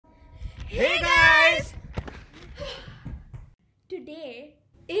Hey guys! Today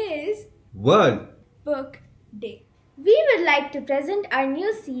is World Book Day. We would like to present our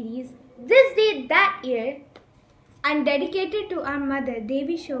new series, This Day That Year, and dedicated to our mother,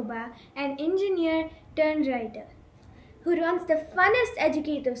 Devi Shobha, an engineer turned writer, who runs the funnest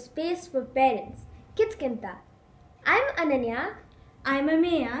educative space for parents, Kids Kinta. I'm Ananya. I'm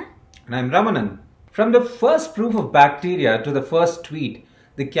Ameya. and I'm Ramanan. From the first proof of bacteria to the first tweet,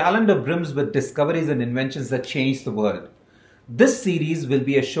 the calendar brims with discoveries and inventions that changed the world. This series will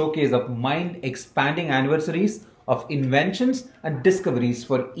be a showcase of mind-expanding anniversaries of inventions and discoveries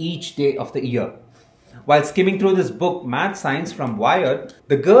for each day of the year. While skimming through this book, Math Science from Wired,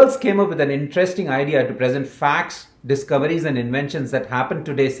 the girls came up with an interesting idea to present facts, discoveries and inventions that happened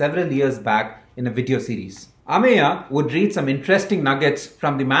today several years back in a video series. Ameya would read some interesting nuggets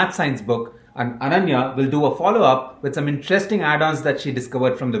from the Math Science book, and Ananya will do a follow-up with some interesting add-ons that she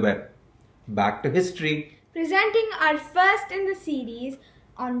discovered from the web. Back to history. Presenting our first in the series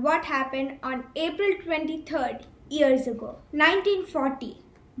on what happened on April 23rd, years ago, 1940.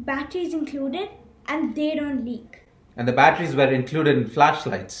 Batteries included, and they don't leak. And the batteries were included in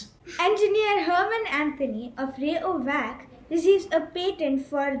flashlights. Engineer Herman Anthony of Rayovac receives a patent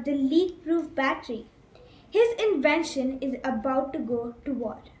for the leak-proof battery. His invention is about to go to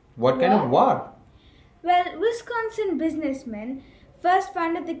war. What kind of war? Well, Wisconsin businessmen first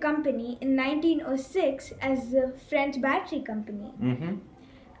founded the company in 1906 as the French Battery Company.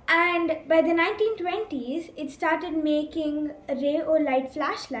 And by the 1920s, it started making Rayolite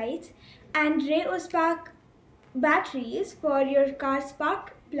flashlights and Rayospark batteries for your car's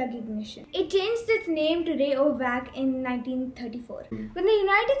spark plug ignition. It changed its name to Rayovac in 1934. When the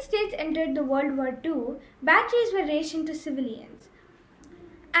United States entered the World War II, batteries were rationed to civilians.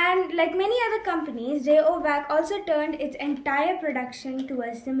 And like many other companies, Rayovac also turned its entire production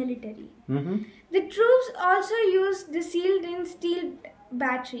towards the military. The troops also used the sealed-in steel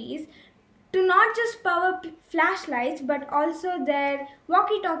batteries to not just power flashlights but also their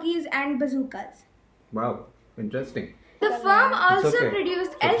walkie-talkies and bazookas. Wow, interesting. The firm also okay.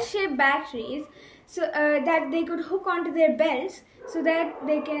 produced L-shaped batteries so that they could hook onto their belts so that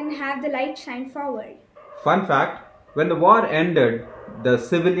they can have the light shine forward. Fun fact, when the war ended, the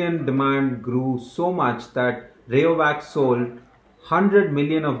civilian demand grew so much that Rayovac sold 100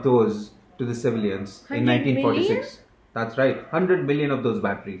 million of those to the civilians in 1946. Million? That's right, 100 million of those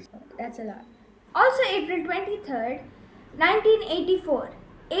batteries. That's a lot. Also April 23rd, 1984,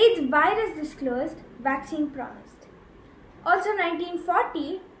 AIDS virus disclosed, vaccine promised. Also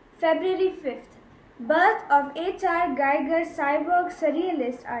 1940, February 5th, birth of H.R. Geiger cyborg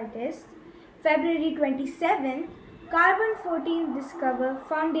surrealist artist. February 27, carbon-14 discover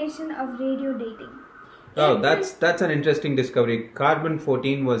foundation of radio dating. Oh, that's an interesting discovery.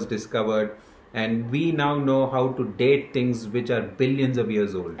 Carbon-14 was discovered, and we now know how to date things which are billions of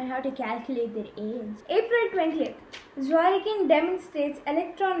years old. And how to calculate their age. April 20th, Zworykin demonstrates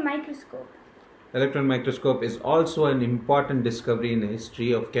electron microscope. Electron microscope is also an important discovery in the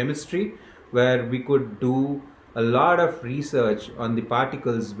history of chemistry, where we could do a lot of research on the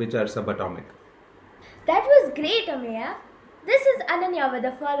particles which are subatomic. That was great, Ameya. This is Ananya with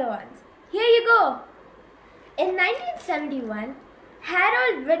the follow-ons. Here you go. In 1971,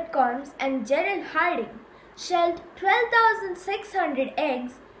 Harold Whitcombs and Gerald Harding shelled 12,600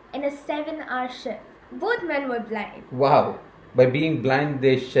 eggs in a 7-hour shift. Both men were blind. Wow! By being blind,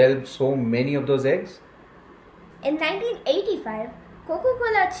 they shelved so many of those eggs? In 1985,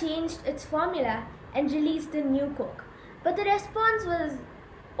 Coca-Cola changed its formula and released a new Coke. But the response was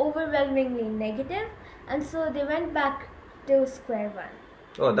overwhelmingly negative, and so they went back to square one.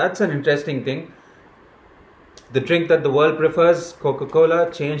 Oh, that's an interesting thing. The drink that the world prefers,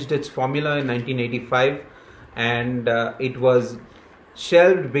 Coca-Cola, changed its formula in 1985, and it was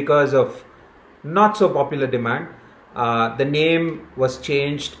shelved because of not so popular demand. The name was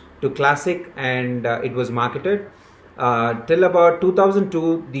changed to Classic, and it was marketed. Till about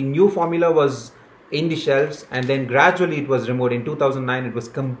 2002, the new formula was in the shelves, and then gradually it was removed. In 2009, it was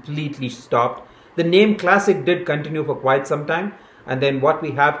completely stopped. The name Classic did continue for quite some time, and then what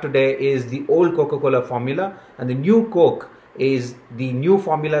we have today is the old Coca-Cola formula, and the new Coke is the new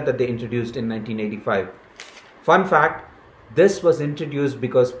formula that they introduced in 1985. Fun fact, this was introduced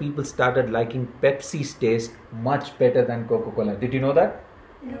because people started liking Pepsi's taste much better than Coca-Cola. Did you know that?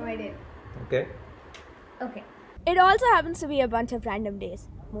 No, I did. Okay. Okay. It also happens to be a bunch of random days.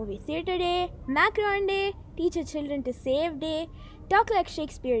 Movie Theatre Day, Macaron Day, Teach Your Children to Save Day, Talk Like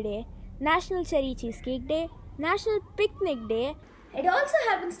Shakespeare Day, National Cherry Cheesecake Day, National Picnic Day. It also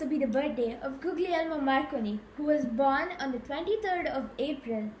happens to be the birthday of Guglielmo Marconi, who was born on the 23rd of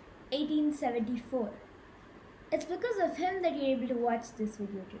April 1874. It's because of him that you're able to watch this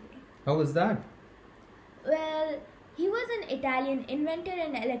video today. How was that? Well, he was an Italian inventor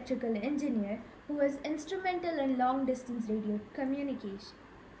and electrical engineer who was instrumental in long-distance radio communication.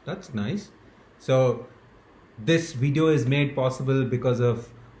 That's nice. So, this video is made possible because of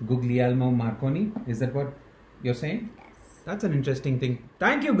Guglielmo Marconi. Is that what you're saying? Yes. That's an interesting thing.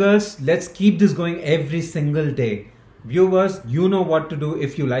 Thank you, girls. Let's keep this going every single day. Viewers, you know what to do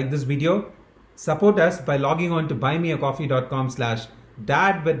if you like this video. Support us by logging on to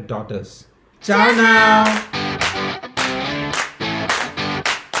buymeacoffee.com/dadwithdaughters. Ciao now!